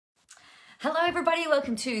Hello everybody,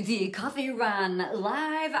 welcome to the Coffee Run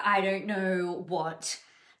Live. I don't know what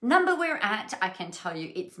number we're at. I can tell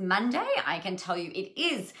you it's Monday. I can tell you it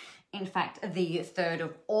is, in fact, the 3rd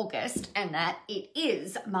of August, and that it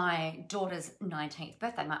is my daughter's 19th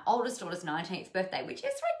birthday, my oldest daughter's 19th birthday, which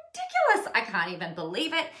is ridiculous. I can't even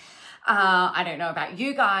believe it. I don't know about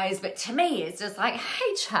you guys, but to me, it's just like,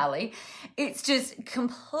 hey, Charlie, it's just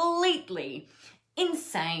completely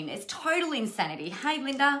insane. It's total insanity. Hey,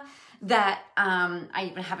 Linda, that I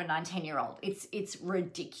even have a 19-year-old. It's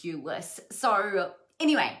ridiculous. So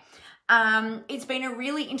anyway, it's been a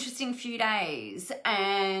really interesting few days.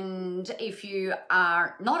 And if you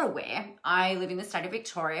are not aware, I live in the state of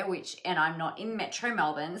Victoria, and I'm not in Metro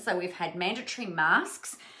Melbourne. So we've had mandatory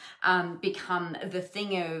masks become the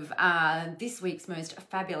thing of this week's most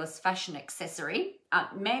fabulous fashion accessory,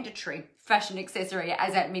 mandatory fashion accessory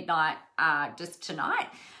as at midnight just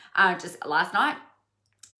last night.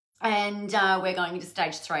 And we're going into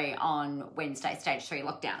stage 3 on Wednesday, stage 3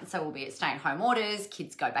 lockdown. So we'll be at stay-at-home orders,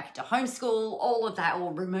 kids go back into homeschool, all of that,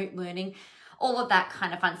 all remote learning, all of that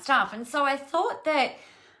kind of fun stuff. And so I thought that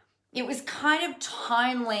it was kind of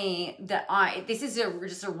timely that this is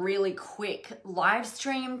just a really quick live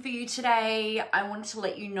stream for you today. I wanted to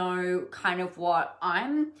let you know kind of what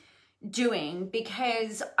I'm doing,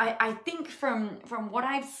 because I think from what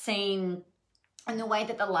I've seen and the way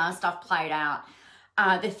that the last stuff played out,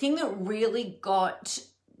 the thing that really got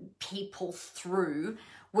people through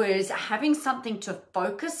was having something to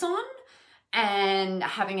focus on and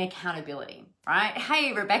having accountability, right?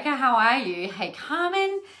 Hey, Rebecca, how are you? Hey,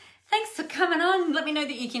 Carmen, thanks for coming on. Let me know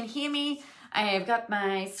that you can hear me. I've got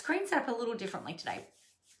my screen set up a little differently today.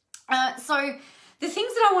 So the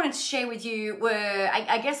things that I wanted to share with you were,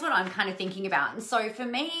 I guess, what I'm kind of thinking about. And so for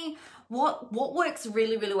me, what works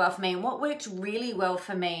really, really well for me, and what worked really well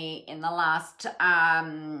for me in the last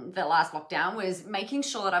lockdown, was making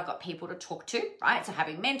sure that I've got people to talk to, right? So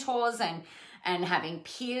having mentors and having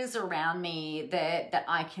peers around me that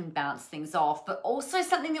I can bounce things off. But also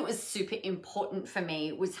something that was super important for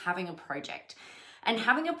me was having a project. And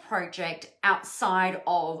having a project outside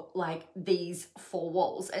of like these 4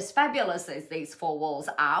 walls, as fabulous as these 4 walls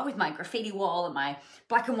are, with my graffiti wall and my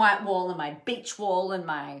black and white wall and my beach wall and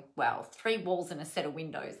my, 3 walls and a set of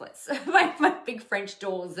windows, my big French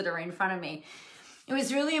doors that are in front of me. It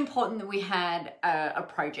was really important that we had a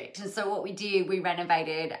project. And so what we did, we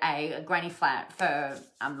renovated a granny flat for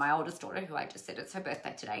my oldest daughter, who I just said it's her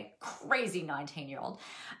birthday today, crazy 19-year-old.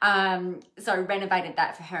 So renovated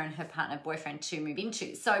that for her and her partner boyfriend to move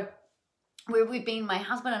into. So my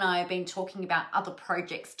husband and I have been talking about other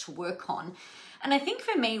projects to work on. And I think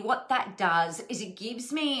for me, what that does is it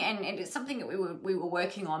gives me, and it's something that we were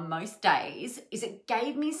working on most days, is it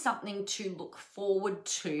gave me something to look forward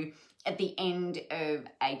to at the end of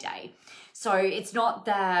a day. So it's not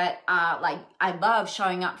that I love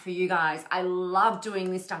showing up for you guys. I love doing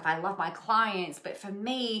this stuff. I love my clients. But for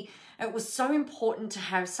me, it was so important to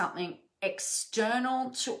have something external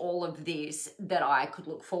to all of this that I could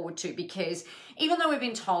look forward to, because even though we've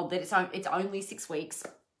been told that it's only 6 weeks,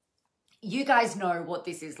 you guys know what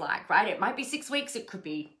this is like, right? It might be 6 weeks. It could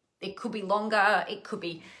be longer. It could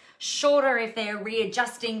be shorter if they're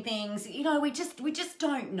readjusting things. You know, we just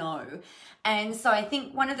don't know. And so I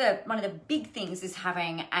think one of the big things is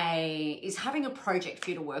having a project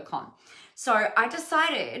for you to work on. So I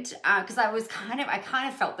decided, because I kind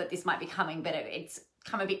of felt that this might be coming, but it's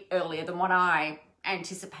come a bit earlier than what I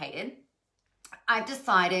anticipated. I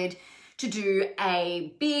decided to do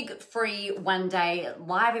a big free 1-day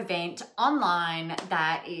live event online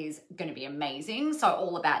that is going to be amazing. So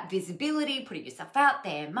all about visibility, putting yourself out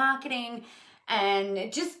there, marketing,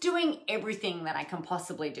 and just doing everything that I can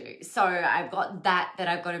possibly do. So I've got that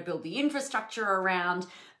I've got to build the infrastructure around,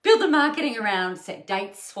 build the marketing around, set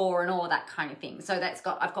dates for, and all of that kind of thing. So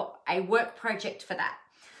I've got a work project for that.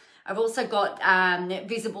 I've also got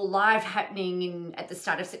Visible Live happening at the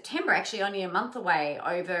start of September, actually only a month away,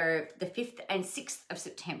 over the 5th and 6th of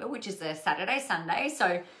September, which is a Saturday, Sunday.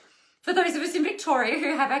 So for those of us in Victoria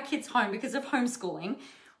who have our kids home because of homeschooling,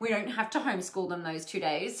 we don't have to homeschool them those 2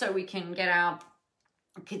 days. So we can get our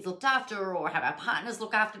kids looked after, or have our partners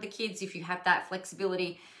look after the kids if you have that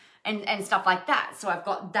flexibility and stuff like that. So I've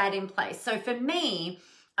got that in place. So for me,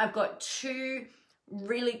 I've got 2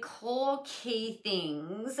 really core key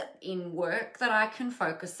things in work that I can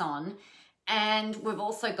focus on. And we've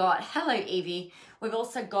also got, hello Evie, we've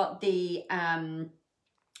also got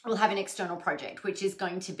we'll have an external project, which is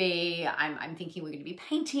going to be, I'm thinking we're going to be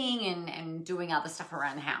painting and doing other stuff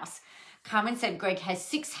around the house. Carmen said Greg has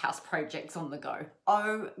 6 house projects on the go.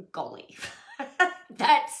 Oh golly,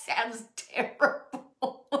 that sounds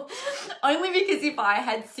terrible. Only because if I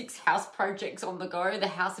had 6 house projects on the go, the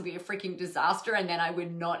house would be a freaking disaster, and then I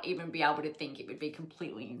would not even be able to think. It would be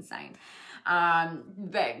completely insane.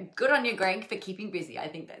 But good on you, Greg, for keeping busy. I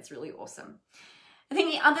think that's really awesome. I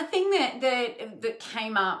think the other thing that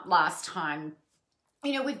came up last time,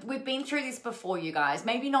 you know, we've been through this before, you guys.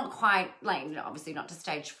 Maybe not quite, like, obviously not to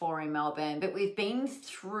stage 4 in Melbourne, but we've been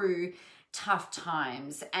through tough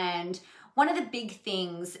times. And one of the big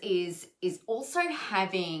things is also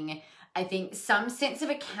having, I think, some sense of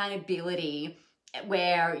accountability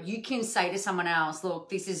where you can say to someone else, look,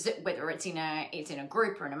 this is, whether it's in a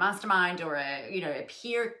group or in a mastermind or a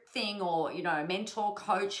peer thing or, a mentor,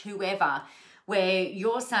 coach, whoever, where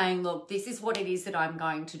you're saying, look, this is what it is that I'm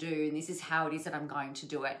going to do and this is how it is that I'm going to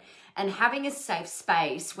do it. And having a safe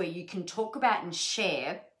space where you can talk about and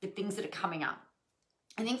share the things that are coming up.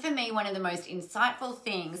 I think for me, one of the most insightful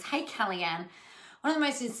things, hey Kellyanne, one of the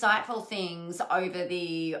most insightful things over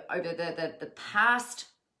the past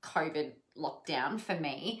COVID lockdown for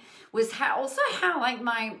me was how like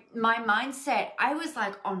my mindset, I was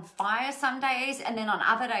like on fire some days, and then on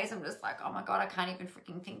other days I'm just like, oh my God, I can't even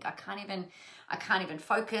freaking think. I can't even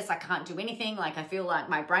focus. I can't do anything. Like I feel like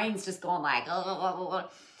my brain's just gone like, oh.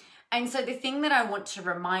 And so the thing that I want to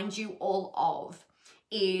remind you all of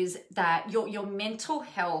is that your mental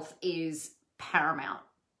health is paramount.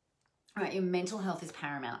 Right? Your mental health is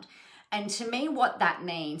paramount. And to me, what that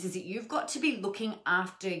means is that you've got to be looking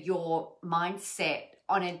after your mindset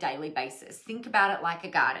on a daily basis. Think about it like a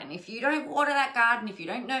garden. If you don't water that garden, if you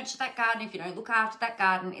don't nurture that garden, if you don't look after that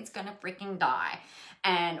garden, it's going to freaking die.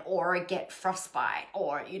 Or get frostbite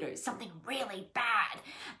or, something really bad.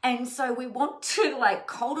 And so we want to like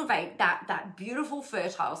cultivate that beautiful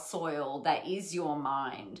fertile soil that is your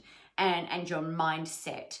mind and your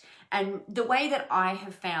mindset. And the way that I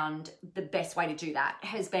have found the best way to do that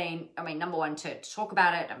has been, number one, to talk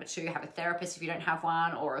about it. Number two, have a therapist if you don't have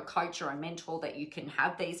one, or a coach or a mentor that you can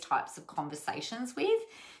have these types of conversations with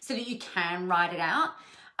so that you can write it out.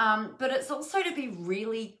 But it's also to be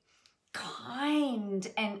really kind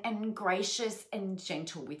and gracious and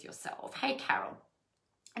gentle with yourself. Hey, Carol.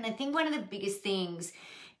 And I think one of the biggest things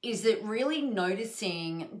is that really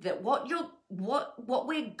noticing that what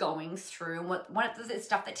we're going through, and one of the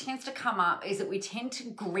stuff that tends to come up is that we tend to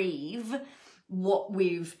grieve what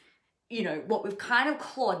we've kind of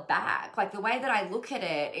clawed back. Like the way that I look at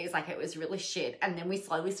it is like it was really shit, and then we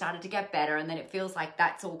slowly started to get better, and then it feels like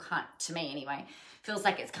that's all to me anyway, feels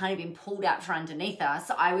like it's kind of been pulled out from underneath us.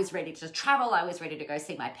 So I was ready to travel. I was ready to go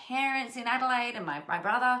see my parents in Adelaide and my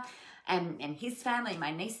brother and his family,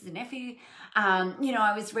 my nieces and nephew.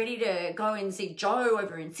 I was ready to go and see Joe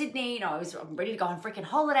over in Sydney. I'm ready to go on freaking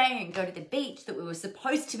holiday and go to the beach that we were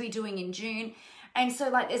supposed to be doing in June. And so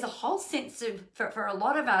like there's a whole sense of, for a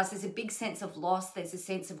lot of us, there's a big sense of loss. There's a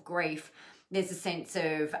sense of grief. There's a sense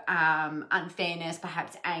of unfairness,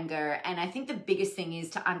 perhaps anger. And I think the biggest thing is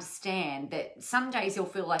to understand that some days you'll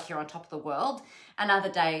feel like you're on top of the world, and other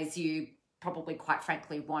days you probably, quite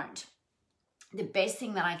frankly, won't. The best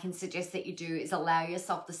thing that I can suggest that you do is allow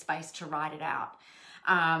yourself the space to write it out.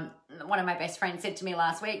 One of my best friends said to me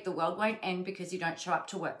last week, the world won't end because you don't show up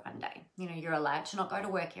to work one day. You're allowed to not go to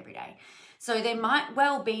work every day. So there might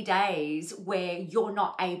well be days where you're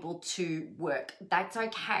not able to work. That's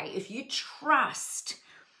okay. If you trust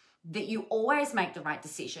that you always make the right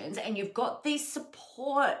decisions and you've got these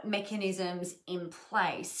support mechanisms in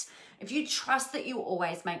place, if you trust that you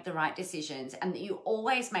always make the right decisions and that you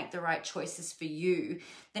always make the right choices for you,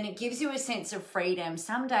 then it gives you a sense of freedom.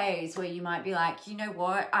 Some days where you might be like, you know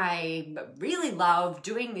what, I really love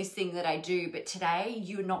doing this thing that I do, but today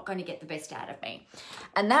you're not going to get the best out of me.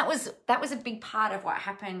 And that was a big part of what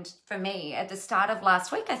happened for me at the start of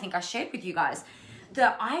last week. I think I shared with you guys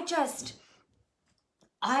that I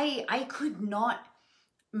could not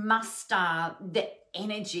muster the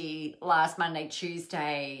energy last Monday,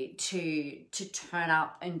 Tuesday to turn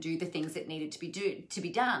up and do the things that needed to be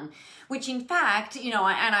done, which in fact,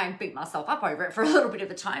 I beat myself up over it for a little bit of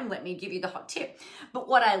a time. Let me give you the hot tip. But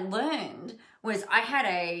what I learned was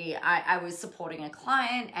I was supporting a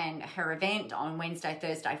client and her event on Wednesday,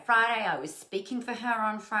 Thursday, Friday. I was speaking for her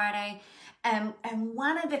on Friday. And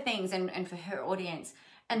one of the things, and for her audience,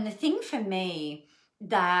 and the thing for me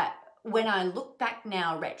that when I look back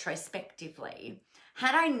now retrospectively,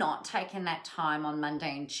 had I not taken that time on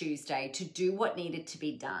Monday and Tuesday to do what needed to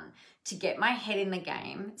be done, to get my head in the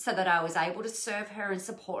game so that I was able to serve her and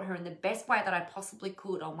support her in the best way that I possibly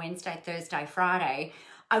could on Wednesday, Thursday, Friday,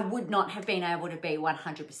 I would not have been able to be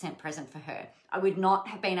 100% present for her. I would not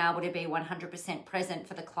have been able to be 100% present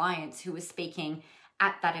for the clients who were speaking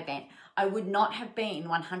at that event. I would not have been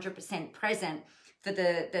 100% present for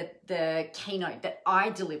the keynote that I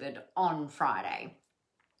delivered on Friday.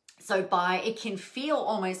 So it can feel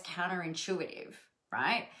almost counterintuitive,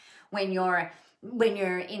 right? When you're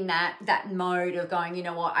in that mode of going, you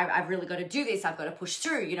know what, I've really got to do this. I've got to push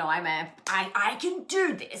through. You know, I can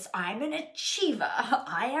do this. I'm an achiever.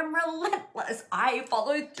 I am relentless. I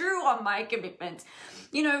follow through on my commitments.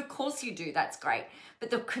 You know, of course you do. That's great.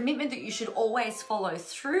 But the commitment that you should always follow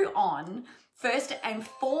through on, first and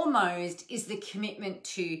foremost, is the commitment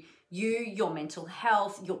to you, your mental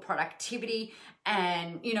health, your productivity.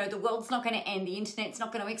 And, you know, the world's not going to end. The internet's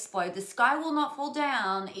not going to explode. The sky will not fall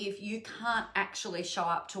down if you can't actually show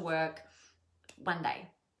up to work one day.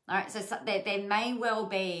 All right. So there may well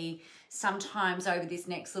be sometimes over this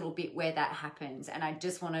next little bit where that happens. And I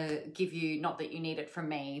just want to give you, not that you need it from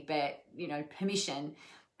me, but, you know, permission,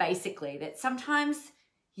 basically, that sometimes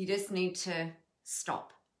you just need to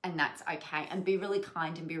stop, and that's okay. And be really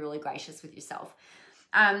kind and be really gracious with yourself.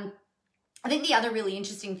 I think the other really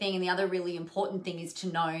interesting thing and the other really important thing is to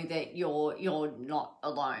know that you're not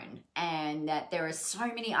alone, and that there are so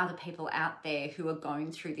many other people out there who are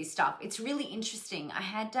going through this stuff. It's really interesting. I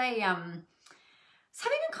had I was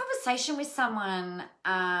having a conversation with someone,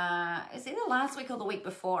 it was either last week or the week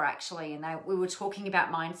before actually, and we were talking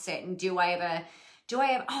about mindset and do I ever,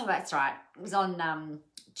 oh, that's right. It was on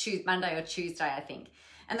Monday or Tuesday, I think.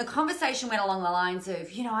 And the conversation went along the lines of,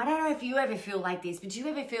 you know, I don't know if you ever feel like this, but do you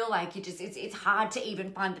ever feel like it's hard to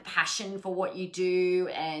even find the passion for what you do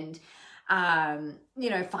and, you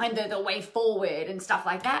know, find the way forward and stuff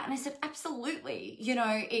like that? And I said, absolutely. You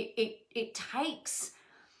know, it takes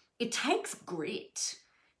grit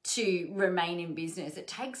to remain in business. It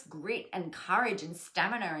takes grit and courage and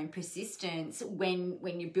stamina and persistence when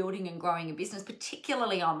you're building and growing a business,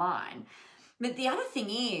 particularly online. But the other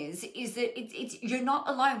thing is that it's you're not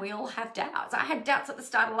alone. We all have doubts. I had doubts at the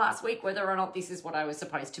start of last week whether or not this is what I was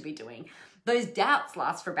supposed to be doing. Those doubts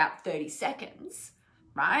last for about 30 seconds,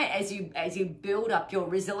 right? As you build up your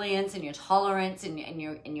resilience and your tolerance and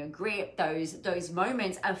your grit, those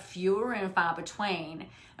moments are fewer and far between.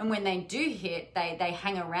 And when they do hit, they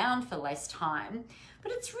hang around for less time.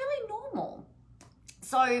 But it's really normal.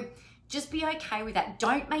 So just be okay with that.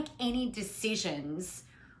 Don't make any decisions.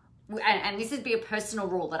 And this would be a personal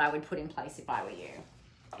rule that I would put in place if I were you.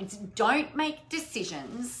 It's don't make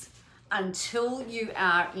decisions until you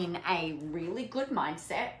are in a really good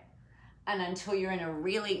mindset and until you're in a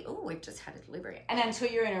really, oh, we've just had a delivery. And until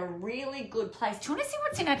you're in a really good place. Do you want to see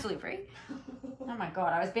what's in our delivery? Oh my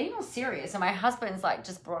God, I was being all serious and my husband's like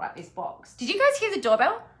just brought up this box. Did you guys hear the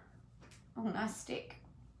doorbell? Oh, nice stick.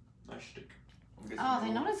 Nice stick. Oh,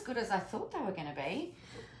 they're not as good as I thought they were going to be.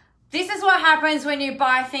 This is what happens when you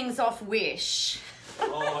buy things off Wish. Oh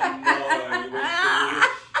no, you went to Wish.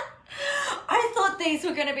 I thought these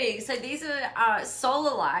were going to be, so these are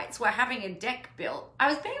solar lights. We're having a deck built. I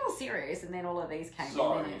was being all serious and then all of these came in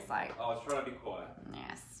and it's like. I was trying to be quiet.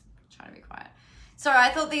 Yes, trying to be quiet. So I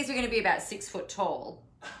thought these were going to be about 6 foot tall.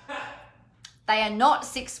 They are not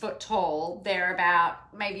 6 foot tall. They're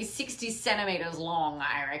about maybe 60 centimeters long,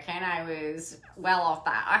 I reckon. I was well off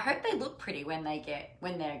that. I hope they look pretty when they get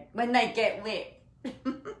lit.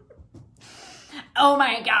 Oh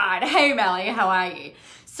my God. Hey Melly, how are you?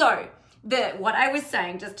 So what I was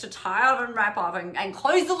saying, just to tie out and wrap up and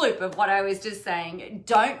close the loop of what I was just saying,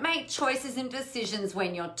 don't make choices and decisions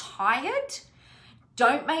when you're tired.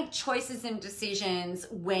 Don't make choices and decisions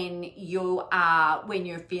when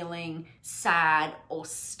you're feeling sad or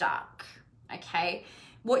stuck, okay?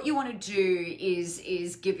 What you want to do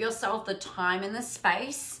is give yourself the time and the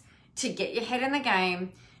space to get your head in the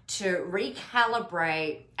game, to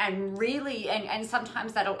recalibrate and really, and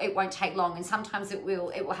sometimes it won't take long, and sometimes it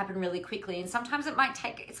will happen really quickly, and sometimes it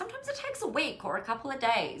takes a week or a couple of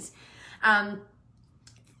days.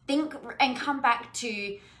 Think and come back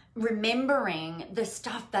to remembering the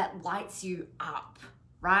stuff that lights you up,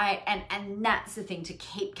 right? And that's the thing to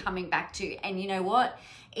keep coming back to. And you know what?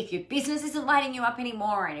 If your business isn't lighting you up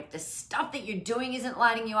anymore, and if the stuff that you're doing isn't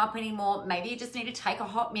lighting you up anymore, maybe you just need to take a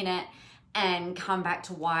hot minute and come back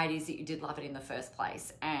to why it is that you did love it in the first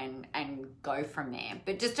place and go from there.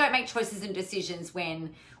 But just don't make choices and decisions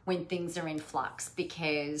when things are in flux,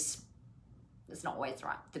 because it's not always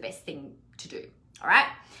the best thing to do. All right.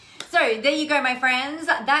 So there you go, my friends.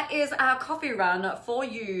 That is our coffee run for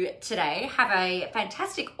you today. Have a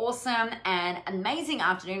fantastic, awesome, and amazing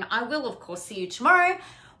afternoon. I will, of course, see you tomorrow.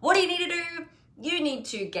 What do you need to do? You need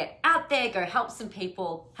to get out there, go help some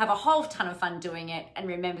people, have a whole ton of fun doing it, and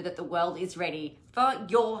remember that the world is ready for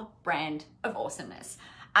your brand of awesomeness.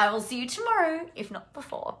 I will see you tomorrow, if not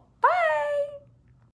before. Bye.